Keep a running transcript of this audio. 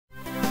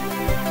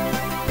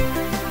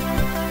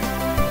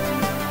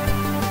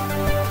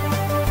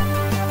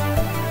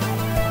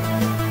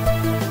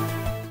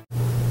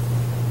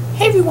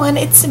everyone,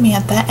 it's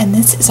Samantha, and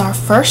this is our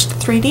first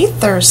 3D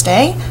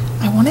Thursday.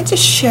 I wanted to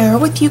share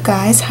with you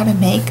guys how to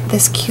make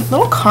this cute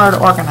little card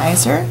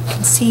organizer. You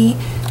can see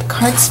the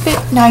cards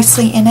fit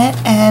nicely in it,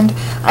 and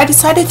I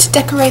decided to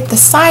decorate the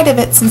side of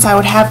it since I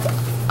would have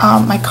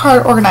my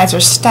card organizer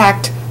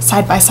stacked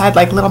side by side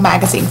like little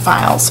magazine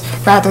files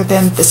rather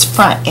than this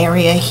front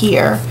area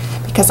here,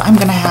 because I'm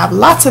going to have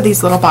lots of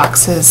these little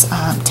boxes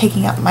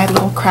taking up my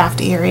little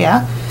craft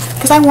area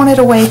because I wanted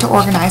a way to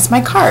organize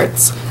my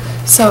cards.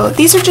 So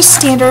these are just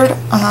standard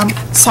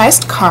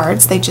sized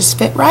cards. They just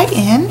fit right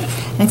in.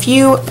 And if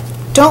you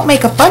don't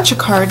make a bunch of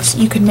cards,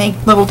 you can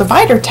make little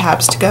divider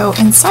tabs to go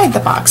inside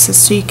the boxes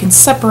so you can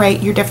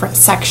separate your different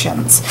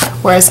sections.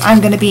 Whereas I'm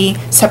going to be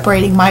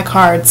separating my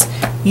cards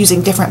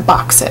using different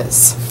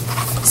boxes.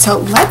 So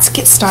let's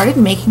get started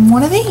making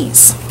one of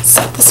these.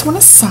 Set this one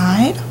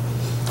aside.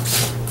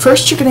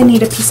 First, you're going to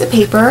need a piece of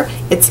paper.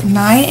 It's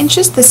 9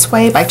 inches this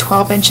way by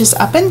 12 inches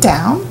up and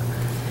down.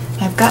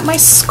 I've got my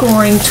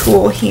scoring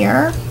tool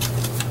here.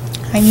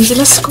 I'm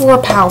using a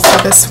Score Pal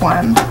for this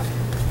one.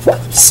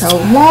 So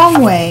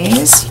long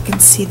ways, you can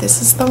see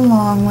this is the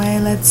long way.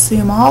 Let's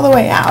zoom all the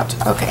way out.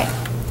 Okay,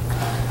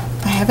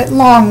 I have it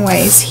long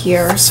ways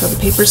here, so the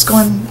paper's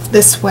going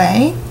this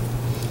way.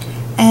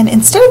 And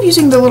instead of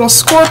using the little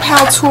Score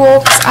Pal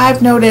tool,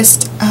 I've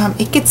noticed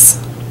it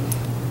gets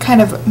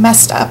kind of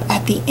messed up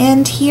at the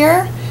end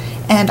here.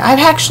 And I've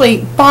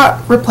actually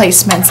bought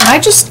replacements, and I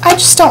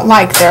just don't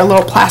like their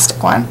little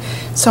plastic one.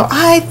 So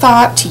I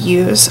thought to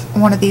use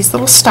one of these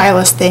little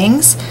stylus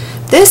things.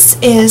 This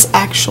is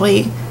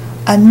actually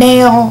a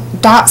nail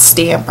dot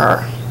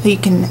stamper. So you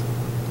can,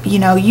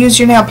 use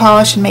your nail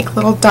polish and make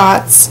little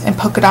dots and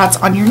polka dots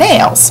on your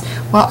nails.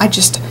 Well, I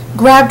just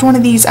grabbed one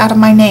of these out of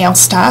my nail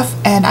stuff,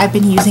 and I've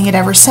been using it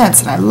ever since,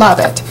 and I love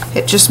it.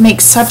 It just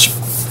makes such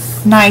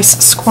nice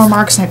score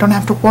marks, and I don't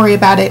have to worry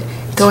about it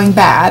going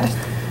bad.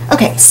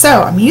 Okay,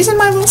 so I'm using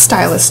my little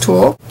stylus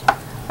tool.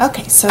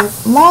 Okay, so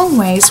long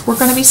ways, we're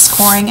going to be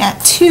scoring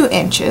at 2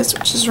 inches,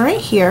 which is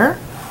right here,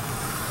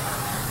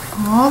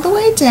 all the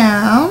way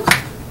down,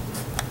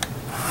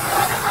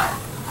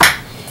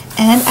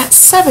 and at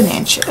 7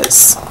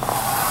 inches.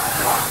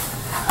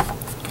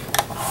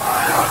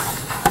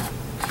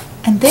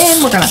 And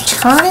then we're going to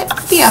turn it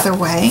the other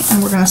way,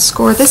 and we're going to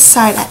score this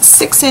side at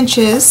 6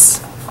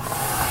 inches,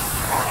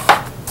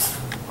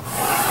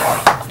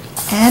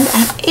 and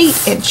at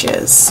 8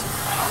 inches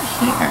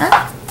here.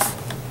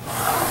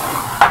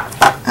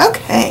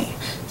 Okay,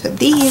 so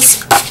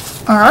these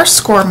are our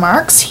score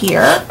marks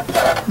here.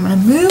 I'm going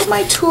to move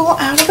my tool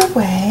out of the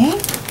way.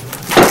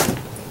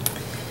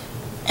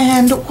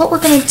 And what we're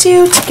going to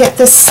do to get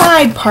this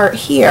side part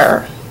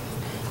here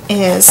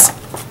is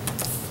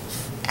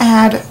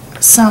add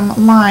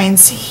some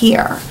lines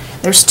here.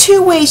 There's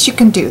 2 ways you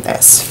can do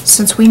this.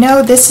 Since we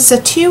know this is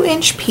a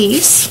 2-inch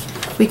piece,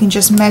 we can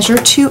just measure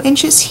 2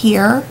 inches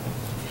here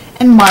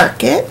and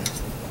mark it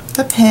with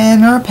a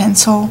pen or a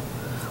pencil,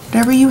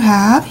 whatever you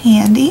have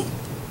handy.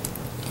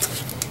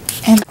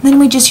 And then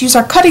we just use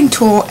our cutting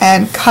tool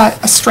and cut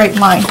a straight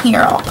line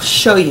here. I'll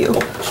show you.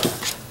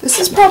 This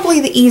is probably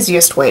the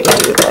easiest way to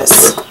do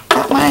this.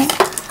 Got my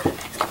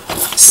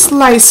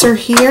slicer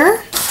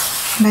here,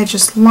 and I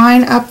just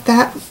line up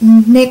that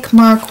nick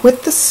mark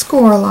with the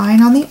score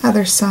line on the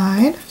other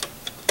side,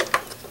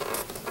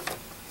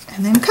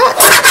 and then cut.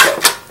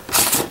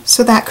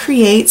 So that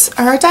creates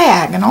our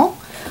diagonal.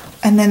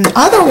 And then the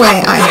other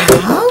way I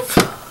have,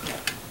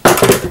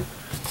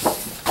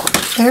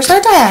 there's our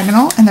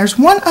diagonal, and there's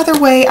one other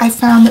way I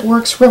found that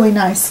works really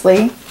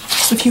nicely.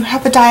 If you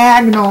have a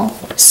diagonal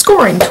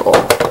scoring tool,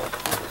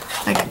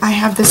 like I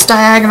have this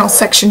diagonal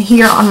section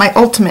here on my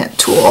Ultimate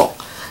tool.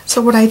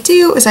 So what I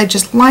do is I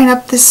just line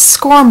up this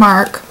score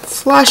mark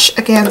flush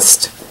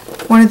against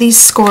one of these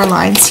score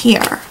lines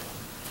here.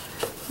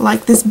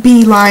 Like this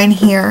B line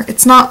here.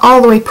 It's not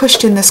all the way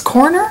pushed in this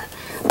corner,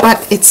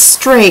 but it's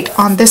straight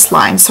on this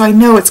line, so I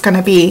know it's going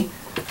to be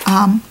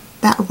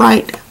that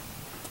right,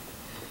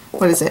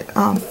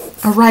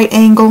 a right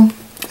angle,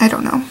 I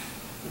don't know.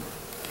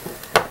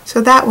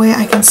 So that way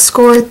I can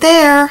score it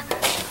there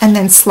and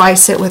then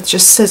slice it with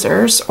just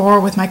scissors or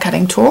with my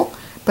cutting tool,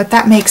 but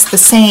that makes the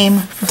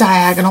same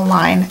diagonal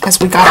line as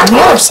we got on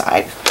the other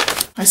side.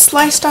 I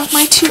sliced off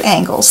my 2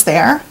 angles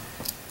there.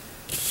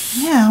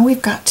 Now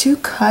we've got to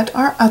cut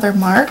our other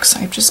marks.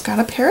 I've just got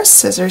a pair of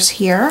scissors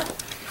here.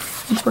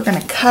 We're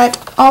going to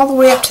cut all the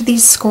way up to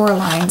these score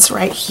lines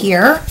right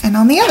here and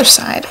on the other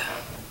side.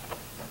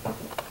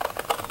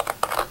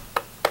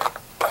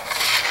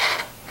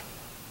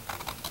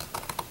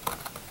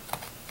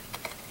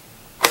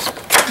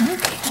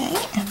 Okay,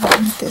 and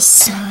then this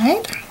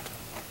side.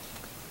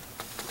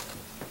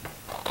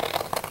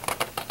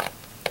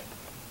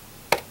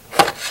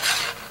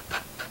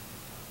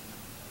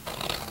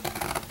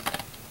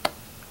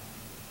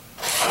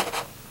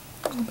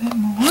 A little bit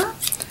more.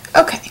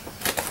 Okay.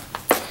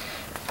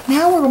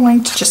 Now we're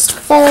going to just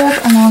fold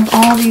along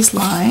all these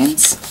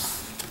lines.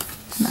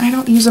 And I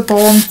don't use a bowl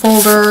and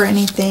folder or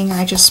anything,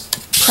 I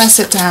just press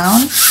it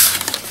down.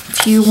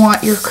 If you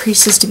want your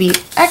creases to be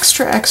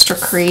extra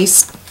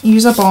creased,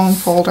 use a bone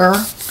folder.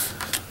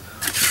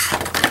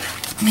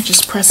 I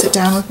just press it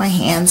down with my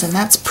hands, and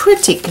that's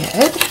pretty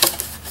good.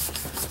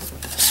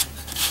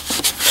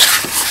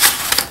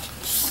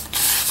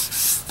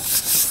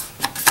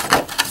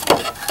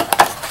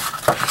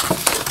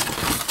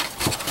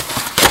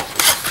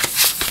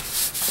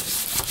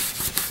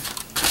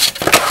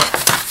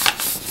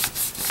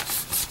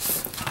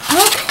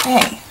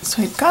 Okay,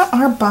 so we've got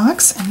our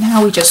box, and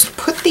now we just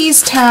put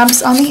these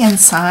tabs on the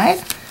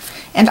inside.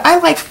 And I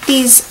like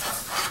these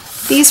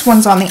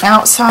ones on the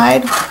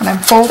outside when I'm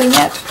folding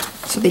it,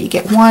 so that you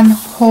get one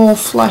whole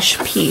flush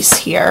piece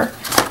here.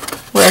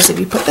 Whereas if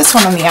you put this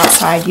one on the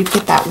outside, you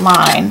get that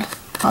line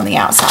on the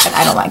outside.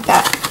 I don't like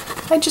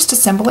that. I just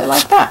assemble it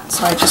like that.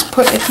 So I just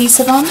put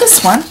adhesive on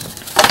this one.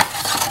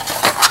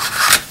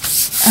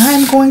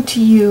 I'm going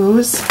to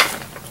use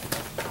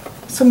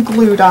some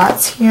glue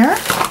dots here.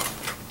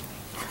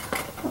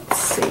 Let's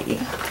see.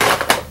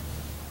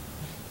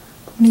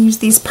 I'm going to use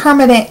these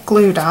permanent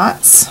glue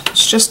dots.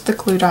 It's just the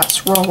glue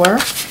dots roller.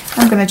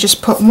 I'm going to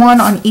just put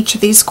one on each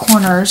of these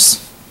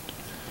corners,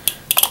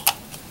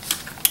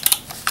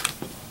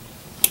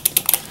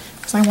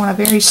 because I want a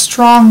very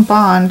strong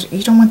bond.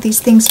 You don't want these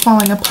things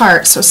falling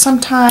apart, so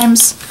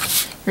sometimes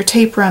your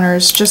tape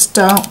runners just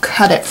don't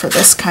cut it for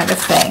this kind of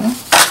thing.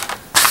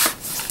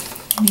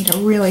 You need a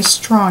really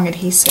strong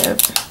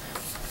adhesive.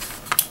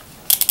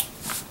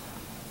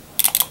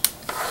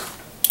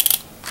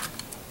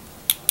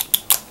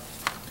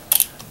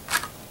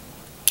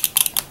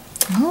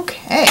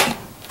 Okay,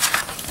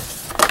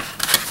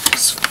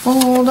 just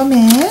fold them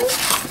in.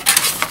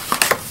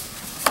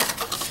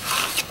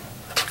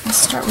 Let's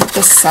start with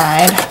this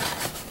side.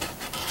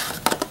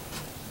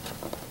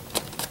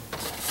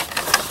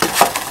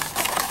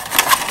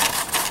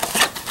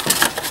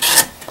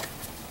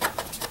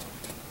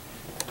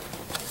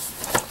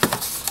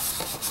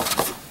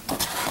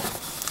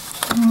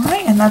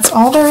 Alright, and that's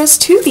all there is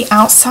to the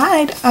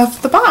outside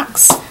of the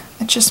box.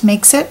 It just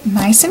makes it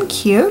nice and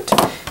cute.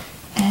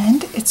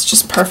 And it's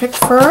just perfect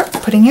for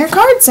putting your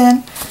cards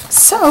in.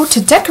 So to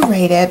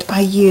decorate it, I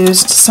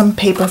used some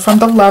paper from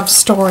the Love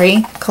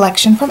Story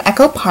collection from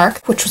Echo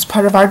Park, which was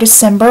part of our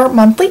December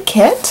monthly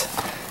kit.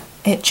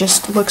 It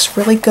just looks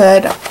really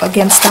good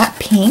against that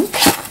pink.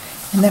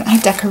 And then I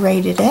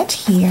decorated it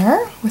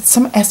here with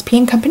some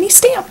SP & Company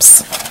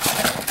stamps.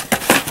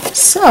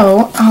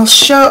 So I'll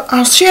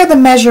share the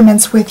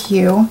measurements with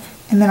you,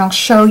 and then I'll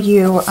show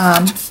you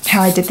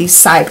how I did these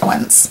side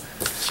ones.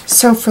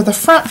 So for the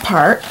front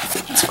part,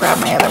 let's grab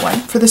my other one.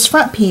 For this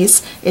front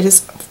piece, it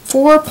is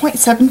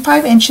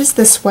 4.75 inches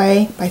this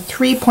way by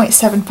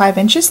 3.75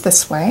 inches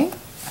this way.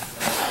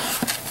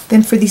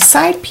 Then for these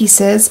side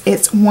pieces,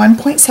 it's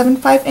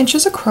 1.75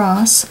 inches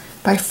across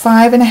by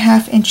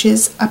 5.5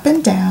 inches up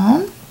and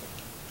down.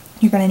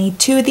 You're going to need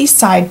 2 of these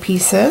side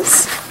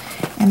pieces.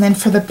 And then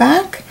for the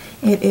back,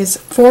 it is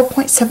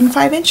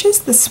 4.75 inches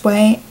this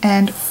way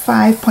and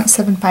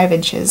 5.75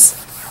 inches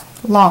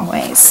long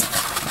ways.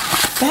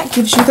 That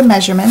gives you the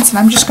measurements, and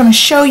I'm just going to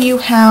show you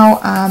how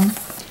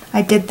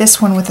I did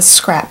this one with a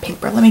scrap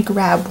paper. Let me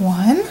grab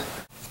one.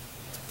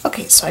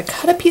 Okay, so I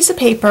cut a piece of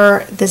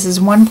paper. This is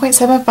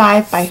 1.75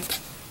 by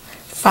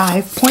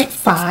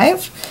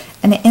 5.5,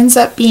 and it ends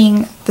up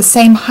being the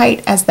same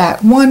height as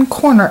that one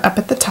corner up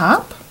at the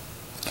top.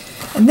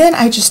 And then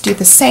I just do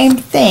the same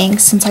thing.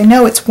 Since I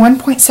know it's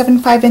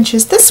 1.75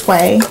 inches this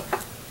way,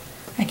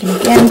 I can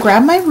again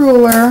grab my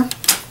ruler,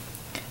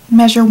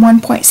 measure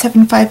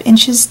 1.75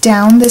 inches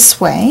down this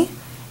way,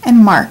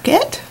 and mark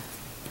it.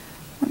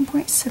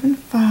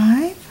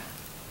 1.75.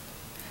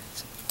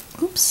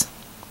 Oops.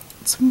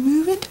 Let's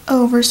move it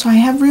over so I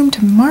have room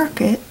to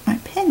mark it. My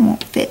pen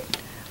won't fit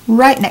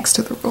right next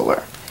to the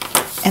ruler.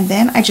 And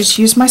then I just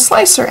use my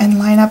slicer and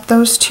line up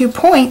those 2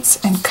 points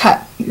and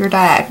cut your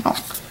diagonal.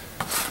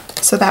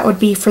 So that would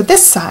be for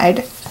this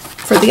side.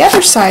 For the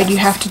other side, you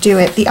have to do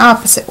it the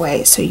opposite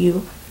way. So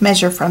you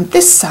measure from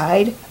this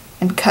side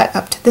and cut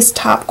up to this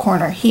top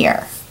corner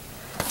here.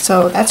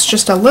 So that's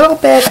just a little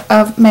bit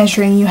of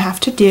measuring you have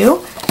to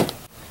do.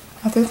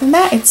 Other than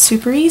that, it's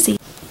super easy.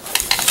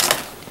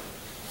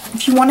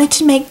 If you wanted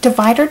to make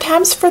divider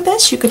tabs for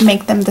this, you could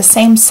make them the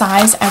same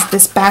size as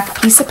this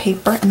back piece of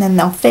paper, and then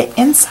they'll fit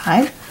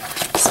inside.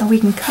 So we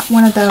can cut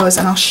one of those,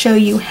 and I'll show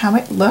you how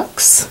it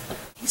looks.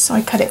 So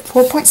I cut it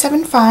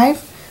 4.75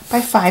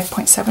 by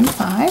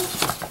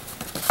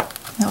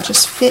 5.75. They'll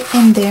just fit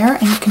in there,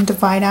 and you can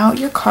divide out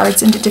your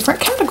cards into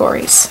different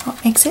categories. So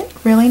it makes it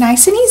really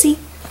nice and easy.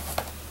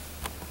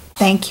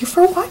 Thank you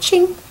for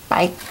watching.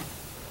 Bye.